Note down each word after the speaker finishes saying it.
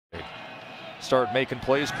start making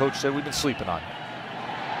plays. Coach said we've been sleeping on.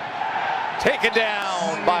 Taken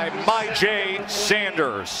down by Myjai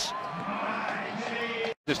Sanders.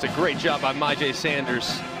 Just a great job by Myjai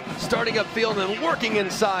Sanders, starting upfield and working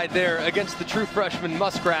inside there against the true freshman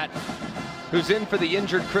Muskrat, who's in for the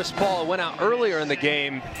injured Chris Paul, who went out earlier in the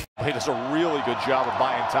game. He does a really good job of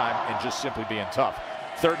buying time and just simply being tough.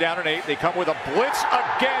 3rd down and 8. They come with a blitz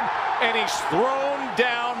again, and he's thrown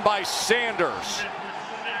down by Sanders.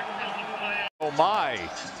 Oh my,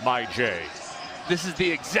 Myjai. This is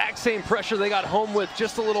the exact same pressure they got home with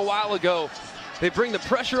just a little while ago. They bring the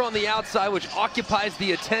pressure on the outside, which occupies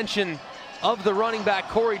the attention of the running back,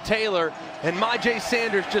 Corey Taylor, and Myjai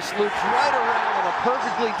Sanders just loops right around on a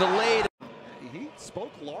perfectly delayed. He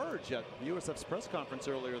spoke large at USF's press conference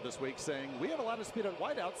earlier this week, saying, we have a lot of speed at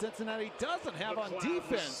wideout Cincinnati doesn't have on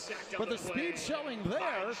defense, but the speed showing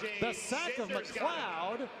there, the sack of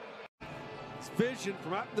McLeod. His vision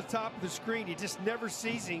from up the top of the screen, he just never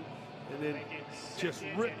sees him, and then just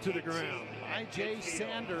ripped to the ground. Myjai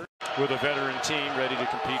Sanders. With a veteran team ready to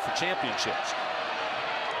compete for championships.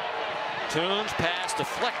 Toombs pass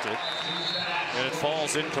deflected, and it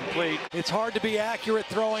falls incomplete. It's hard to be accurate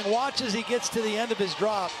throwing. Watch as he gets to the end of his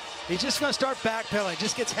drop. He's just going to start backpedaling.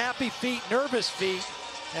 Just gets happy feet, nervous feet,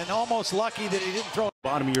 and almost lucky that he didn't throw.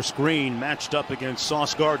 Bottom of your screen matched up against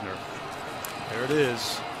Sauce Gardner. There it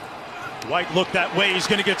is. White looked that way. He's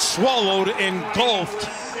going to get swallowed, engulfed,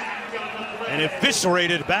 and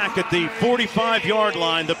eviscerated back at the 45-yard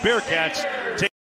line. The Bearcats take